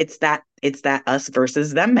 It's that us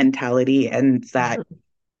versus them mentality, and that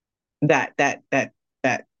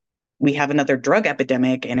we have another drug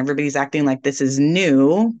epidemic and everybody's acting like this is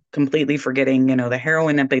new, completely forgetting, the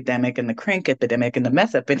heroin epidemic and the crank epidemic and the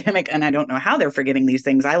meth epidemic. And I don't know how they're forgetting these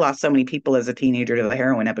things. I lost so many people as a teenager to the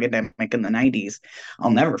heroin epidemic in the 90s. I'll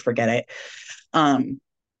never forget it. And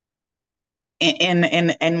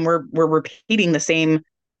we're repeating the same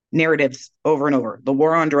narratives over and over, the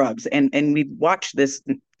war on drugs. And we've watched this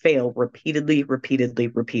fail repeatedly.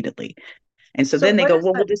 And so then they go,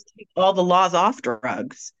 well, we'll just take all the laws off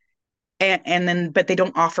drugs. And then, but they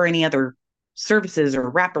don't offer any other services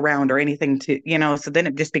or wraparound or anything to, so then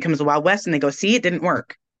it just becomes a Wild West, and they go, see, it didn't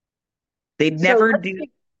work. They never do.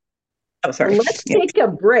 Oh, sorry. Let's take a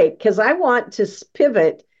break, because I want to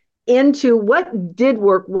pivot into what did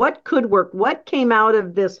work, what could work, what came out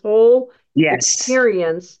of this whole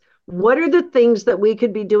experience. What are the things that we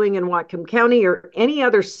could be doing in Whatcom County or any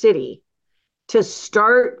other city to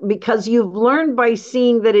start, because you've learned by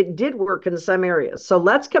seeing that it did work in some areas. So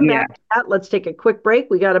let's come back to that. Let's take a quick break.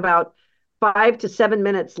 We got about 5 to 7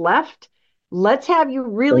 minutes left. Let's have you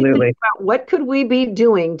really think about what could we be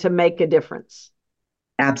doing to make a difference.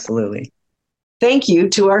 Absolutely. Thank you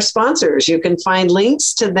to our sponsors. You can find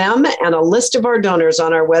links to them and a list of our donors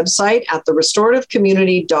on our website at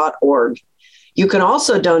therestorativecommunity.org. You can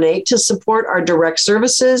also donate to support our direct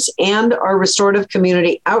services and our restorative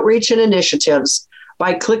community outreach and initiatives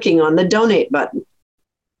by clicking on the donate button.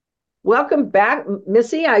 Welcome back,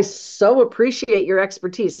 Missy. I so appreciate your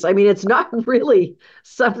expertise. I mean, it's not really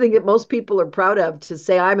something that most people are proud of to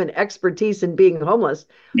say I'm an expertise in being homeless,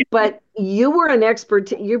 but you were an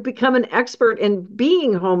expert. You've become an expert in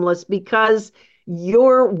being homeless because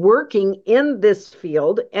you're working in this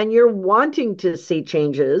field and you're wanting to see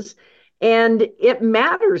changes. And it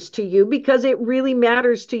matters to you because it really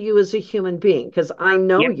matters to you as a human being, because I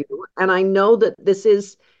know you, and I know that this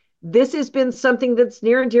has been something that's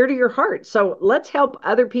near and dear to your heart. So let's help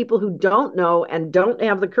other people who don't know and don't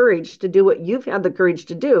have the courage to do what you've had the courage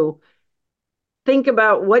to do. Think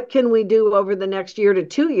about what can we do over the next year to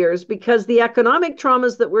 2 years, because the economic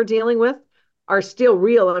traumas that we're dealing with are still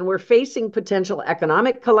real, and we're facing potential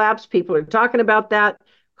economic collapse. People are talking about that.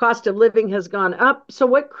 Cost of living has gone up. So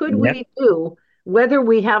what could we do, whether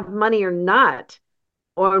we have money or not,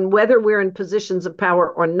 or whether we're in positions of power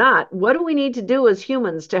or not? What do we need to do as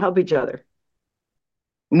humans to help each other?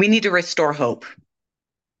 We need to restore hope.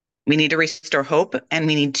 We need to restore hope, and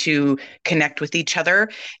we need to connect with each other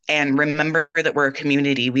and remember that we're a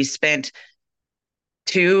community. We spent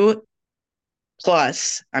 2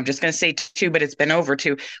 plus, I'm just going to say 2, but it's been over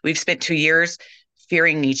 2. We've spent 2 years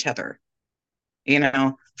fearing each other,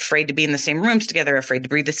 afraid to be in the same rooms together, afraid to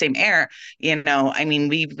breathe the same air. I mean,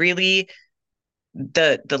 we really,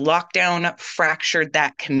 the lockdown fractured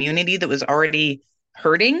that community that was already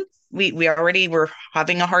hurting. We already were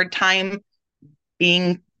having a hard time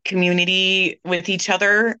being community with each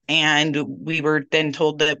other, and we were then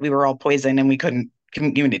told that we were all poison and we couldn't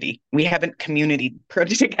community. We haven't community put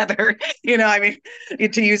together, I mean,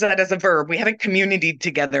 to use that as a verb, we haven't community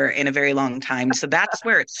together in a very long time. So that's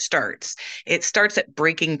where it starts. It starts at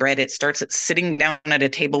breaking bread. It starts at sitting down at a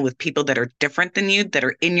table with people that are different than you, that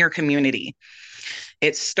are in your community.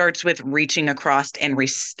 It starts with reaching across and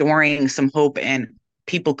restoring some hope and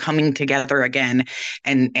people coming together again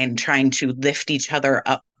and trying to lift each other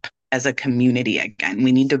up as a community again.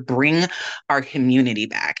 We need to bring our community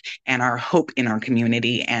back and our hope in our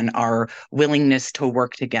community and our willingness to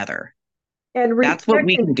work together. And that's what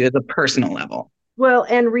we can do at the personal level. Well,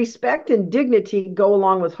 and respect and dignity go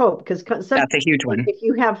along with hope, because that's a huge one. If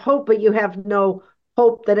you have hope, but you have no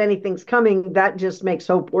hope that anything's coming, that just makes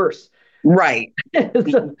hope worse. Right.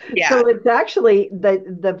 So it's actually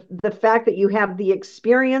the fact that you have the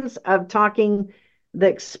experience of talking, the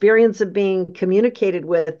experience of being communicated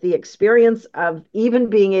with, the experience of even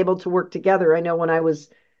being able to work together. I know when I was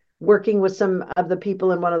working with some of the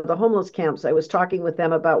people in one of the homeless camps, I was talking with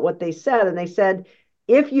them about what they said, and they said,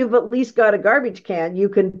 if you've at least got a garbage can, you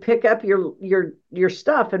can pick up your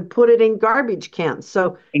stuff and put it in garbage cans.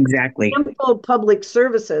 So exactly, simple public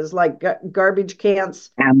services like garbage cans,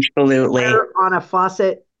 absolutely, on a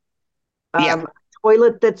faucet,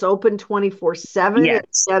 toilet that's open 24/7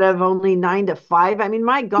 instead of only 9 to 5. I mean,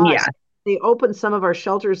 my gosh, they open some of our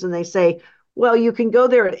shelters and they say, well, you can go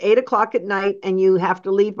there at 8 o'clock at night and you have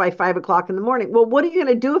to leave by 5 o'clock in the morning. Well, what are you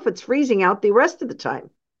going to do if it's freezing out the rest of the time?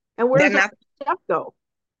 And where does that stuff go?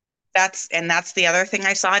 That's the other thing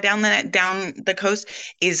I saw down the coast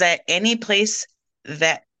is that any place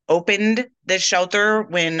that opened the shelter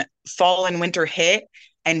when fall and winter hit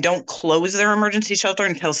and don't close their emergency shelter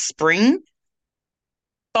until spring,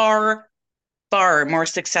 far more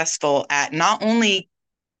successful at not only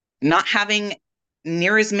not having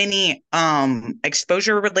near as many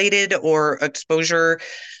exposure related or exposure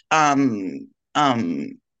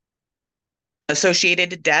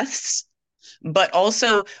associated deaths, but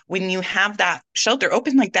also when you have that shelter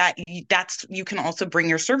open like that, you can also bring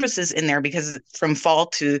your services in there, because from fall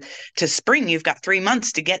to spring, you've got 3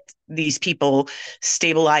 months to get these people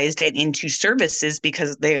stabilized and into services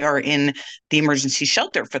because they are in the emergency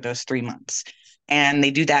shelter for those 3 months. And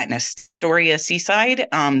they do that in Astoria Seaside.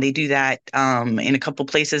 They do that in a couple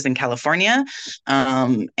places in California.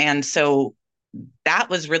 And so that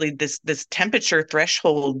was really this temperature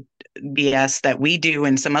threshold BS that we do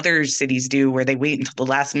and some other cities do, where they wait until the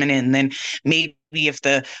last minute, and then maybe if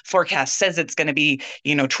the forecast says it's going to be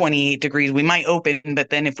 28 degrees, we might open, but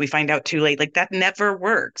then if we find out too late, like, that never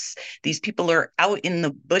works. These people are out in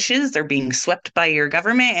the bushes, they're being swept by your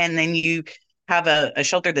government, and then you have a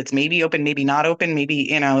shelter that's maybe open, maybe not open,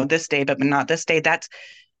 maybe this day but not this day. That's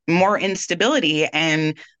more instability.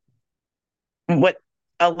 And what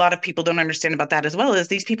a lot of people don't understand about that as well is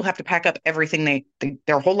these people have to pack up everything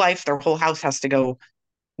their whole life, their whole house has to go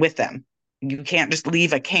with them. You can't just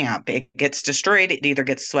leave a camp. It gets destroyed. It either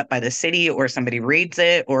gets swept by the city or somebody raids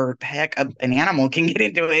it, or heck, an animal can get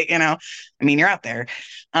into it. I mean, you're out there.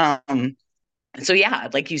 So yeah,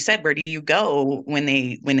 like you said, where do you go when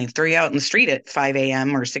they throw you out in the street at 5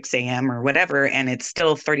 a.m. or 6 a.m. or whatever, and it's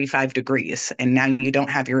still 35 degrees, and now you don't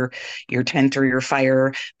have your tent or your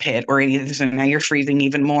fire pit or anything, so now you're freezing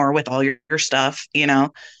even more with all your stuff.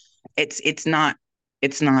 It's not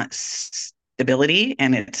stability,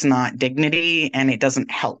 and it's not dignity, and it doesn't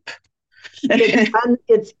help.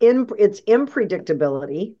 It's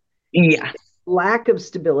unpredictability. Yeah. Lack of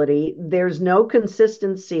stability. There's no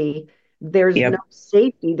consistency. There's no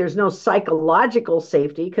safety. There's no psychological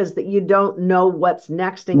safety, because you don't know what's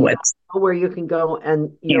next, and you don't know where you can go,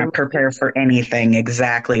 and you can't prepare for anything.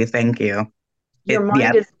 Exactly. Thank you. Your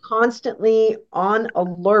mind is constantly on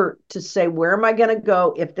alert to say, where am I going to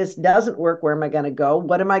go? If this doesn't work, where am I going to go?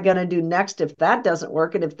 What am I going to do next if that doesn't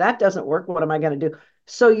work? And if that doesn't work, what am I going to do?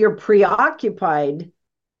 So you're preoccupied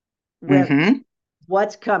with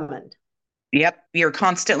what's coming. Yep. You're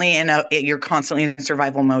constantly in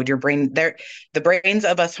survival mode. The brains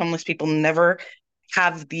of us homeless people never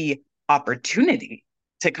have the opportunity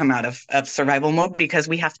to come out of survival mode, because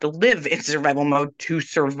we have to live in survival mode to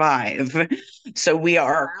survive. So we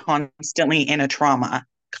are constantly in a trauma.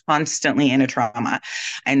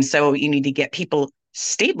 And so you need to get people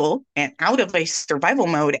stable and out of a survival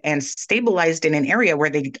mode and stabilized in an area where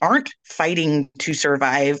they aren't fighting to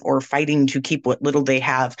survive or fighting to keep what little they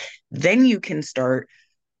have. Then you can start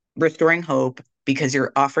restoring hope, because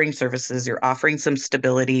you're offering services, you're offering some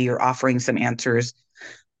stability, you're offering some answers.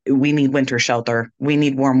 We need winter shelter, we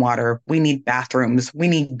need warm water, we need bathrooms, we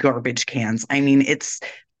need garbage cans. I mean,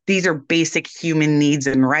 these are basic human needs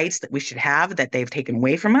and rights that we should have, that they've taken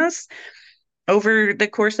away from us over the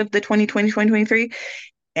course of the 2020-2023.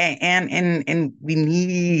 And we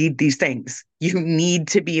need these things. You need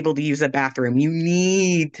to be able to use a bathroom. You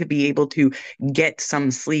need to be able to get some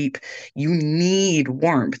sleep. You need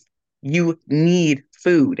warmth. You need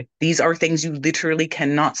food. These are things you literally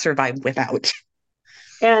cannot survive without.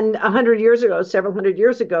 And 100 years ago, several hundred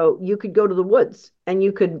years ago, you could go to the woods and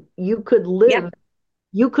you could Yeah.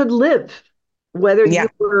 live, whether you Yeah.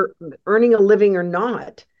 were earning a living or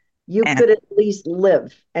not. You And, could at least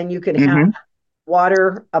live, and you could have mhm.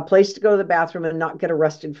 water, a place to go to the bathroom, and not get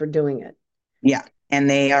arrested for doing it. Yeah. And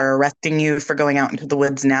they are arresting you for going out into the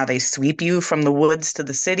woods now. They sweep you from the woods to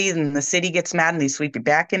the city, and the city gets mad and they sweep you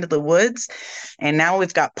back into the woods. And now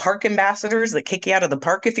we've got park ambassadors that kick you out of the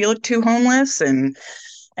park if you look too homeless, and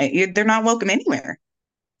they're not welcome anywhere.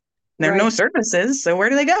 There are Right. no services. So where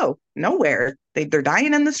do they go? Nowhere. They're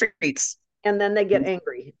dying in the streets. And then they get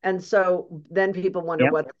angry. And so then people wonder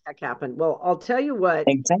Yep. what the heck happened. Well, I'll tell you what,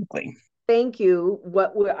 Exactly. thank you.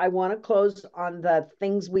 I want to close on the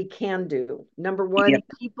things we can do. Number one, Yep.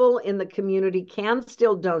 people in the community can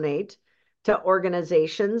still donate to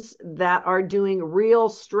organizations that are doing real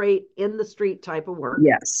straight in the street type of work.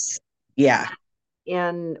 Yes. Yeah.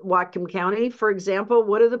 In Whatcom County, for example,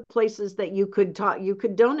 what are the places that you could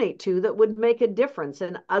donate to that would make a difference?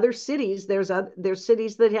 In other cities, there's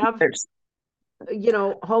cities that have, There's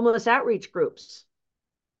homeless outreach groups.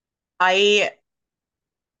 I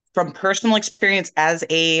from personal experience as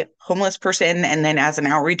a homeless person and then as an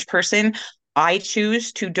outreach person, I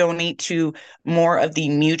choose to donate to more of the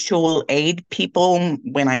mutual aid people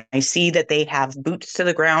when I see that they have boots to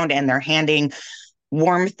the ground and they're handing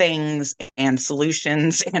warm things and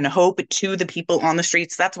solutions and hope to the people on the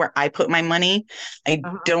streets. That's where I put my money. I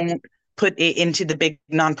Uh-huh. don't put it into the big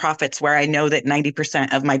nonprofits where I know that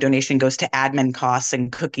 90% of my donation goes to admin costs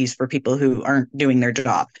and cookies for people who aren't doing their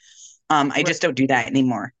job. I Right. just don't do that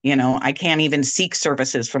anymore. I can't even seek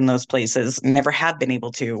services from those places. Never have been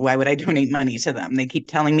able to. Why would I donate money to them? They keep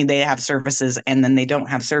telling me they have services and then they don't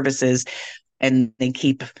have services, and they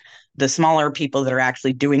keep the smaller people that are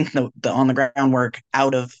actually doing the on the ground work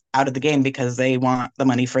out of the game because they want the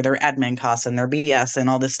money for their admin costs and their BS and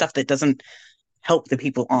all this stuff that doesn't help the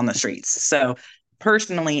people on the streets. So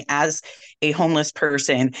personally, as a homeless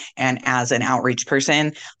person and as an outreach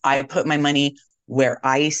person, I put my money where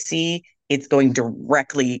I see it's going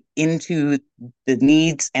directly into the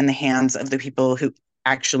needs and the hands of the people who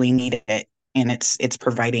actually need it, and it's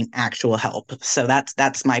providing actual help. So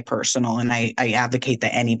that's my personal, and I advocate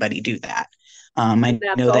that anybody do that. I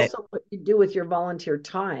That's know that also what you do with your volunteer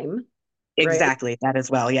time, right? exactly that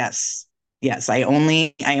as well. Yes. Yes. I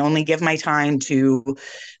only give my time to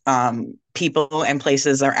people and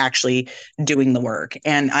places that are actually doing the work.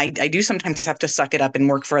 And I do sometimes have to suck it up and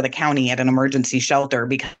work for the county at an emergency shelter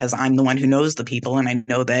because I'm the one who knows the people and I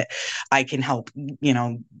know that I can help,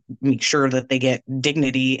 make sure that they get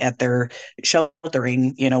dignity at their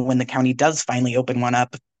sheltering, when the county does finally open one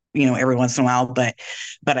up, every once in a while. But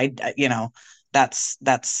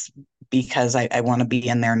that's because I want to be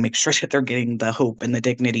in there and make sure that they're getting the hope and the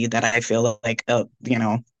dignity that I feel like,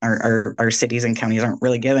 our cities and counties aren't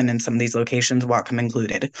really given in some of these locations, Whatcom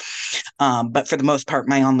included. But for the most part,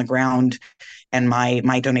 my on the ground and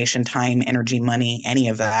my donation time, energy, money, any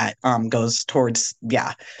of that goes towards,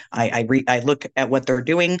 yeah. I look at what they're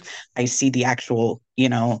doing. I see the actual,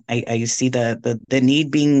 I see the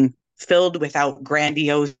need being filled without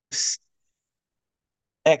grandiose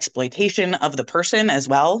exploitation of the person as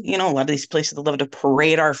well. A lot of these places love to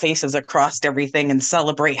parade our faces across everything and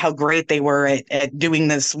celebrate how great they were at doing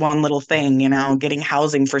this one little thing, getting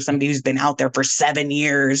housing for somebody who's been out there for 7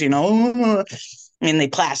 years, and they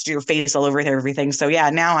plaster your face all over everything. So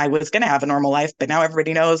yeah, now I was going to have a normal life, but now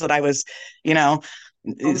everybody knows that I was,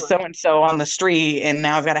 Homeless. so-and-so on the street, and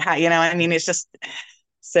now I've got to have, it's just,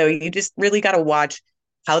 so you just really got to watch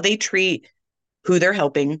how they treat who they're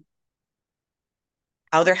helping,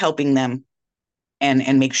 how they're helping them,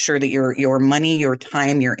 and make sure that your money, your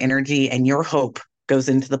time, your energy, and your hope goes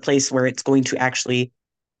into the place where it's going to actually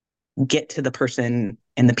get to the person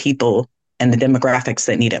and the people and the demographics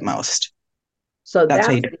that need it most. So That's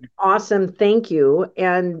how that's you do it. awesome. Thank you.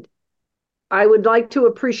 And I would like to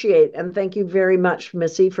appreciate and thank you very much,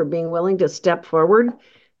 Missy, for being willing to step forward,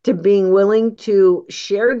 to being willing to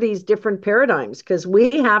share these different paradigms, because we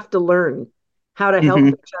have to learn how to help Mm-hmm.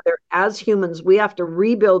 each other as humans. We have to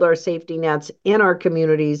rebuild our safety nets in our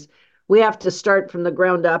communities. We have to start from the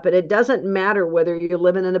ground up. And it doesn't matter whether you're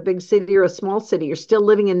living in a big city or a small city, you're still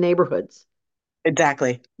living in neighborhoods.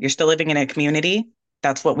 Exactly. You're still living in a community.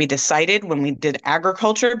 That's what we decided when we did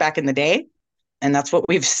agriculture back in the day. And that's what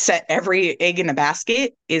we've set every egg in a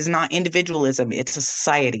basket is not individualism. It's a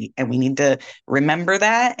society. And we need to remember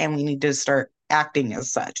that. And we need to start acting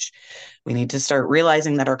as such. We need to start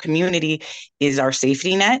realizing that our community is our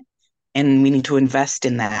safety net. And we need to invest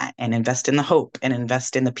in that and invest in the hope and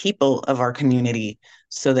invest in the people of our community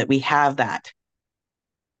so that we have that.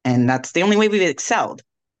 And that's the only way we've excelled.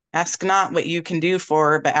 Ask not what you can do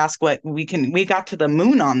for, but ask what we can. We got to the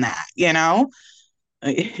moon on that,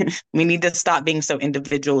 We need to stop being so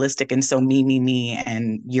individualistic and so me,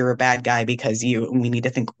 and you're a bad guy because we need to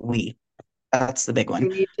think we. That's the big one. We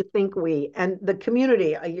need to think we. And the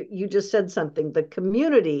community, you just said something, the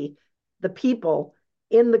community, the people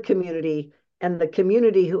in the community, and the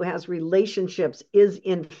community who has relationships is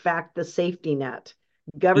in fact the safety net.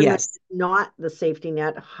 Government Yes. is not the safety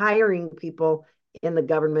net. Hiring people in the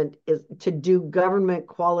government is to do government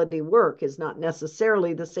quality work is not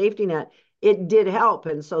necessarily the safety net. It did help.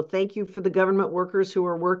 And so thank you for the government workers who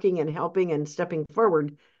are working and helping and stepping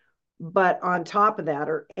forward. But on top of that,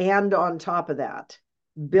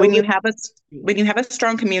 When you building. have a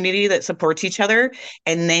strong community that supports each other,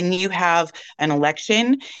 and then you have an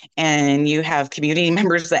election and you have community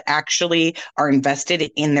members that actually are invested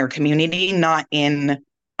in their community, not in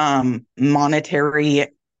monetary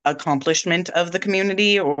accomplishment of the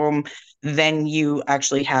community, then you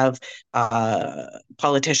actually have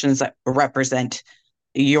politicians that represent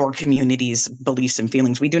your community's beliefs and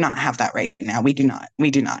feelings. We do not have that right now. We do not.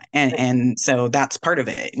 And so that's part of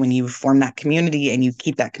it. When you form that community and you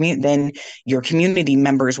keep that community, then your community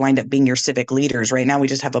members wind up being your civic leaders. Right now, we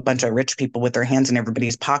just have a bunch of rich people with their hands in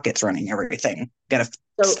everybody's pockets running everything. Got to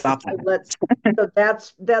stop that. So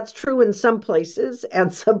that's true in some places,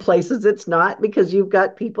 and some places it's not, because you've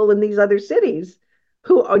got people in these other cities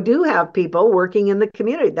who do have people working in the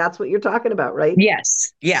community. That's what you're talking about, right?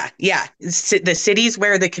 Yes. Yeah. The cities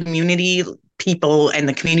where the community people and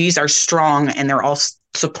the communities are strong and they're all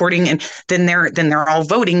supporting, and then they're all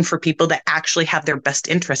voting for people that actually have their best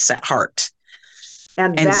interests at heart.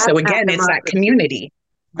 And so again, it's that community.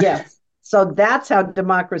 Yes. So that's how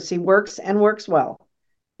democracy works, and works well.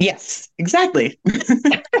 Yes, exactly.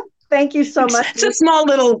 Thank you so much. It's a small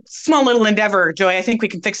little endeavor, Joy. I think we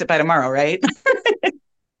can fix it by tomorrow, right?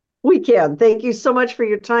 We can. Thank you so much for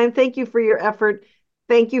your time. Thank you for your effort.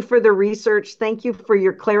 Thank you for the research. Thank you for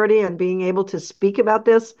your clarity and being able to speak about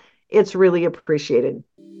this. It's really appreciated.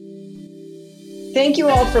 Thank you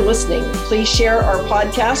all for listening. Please share our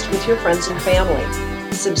podcast with your friends and family.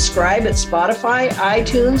 Subscribe at Spotify,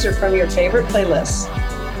 iTunes, or from your favorite playlists.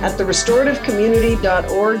 At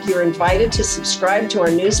therestorativecommunity.org, you're invited to subscribe to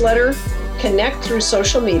our newsletter, connect through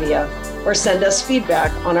social media, or send us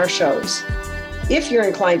feedback on our shows. If you're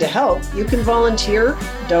inclined to help, you can volunteer,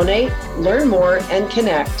 donate, learn more, and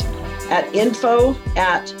connect at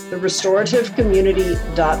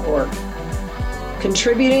info@therestorativecommunity.org.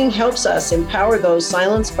 Contributing helps us empower those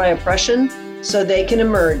silenced by oppression so they can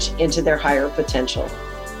emerge into their higher potential.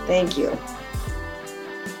 Thank you.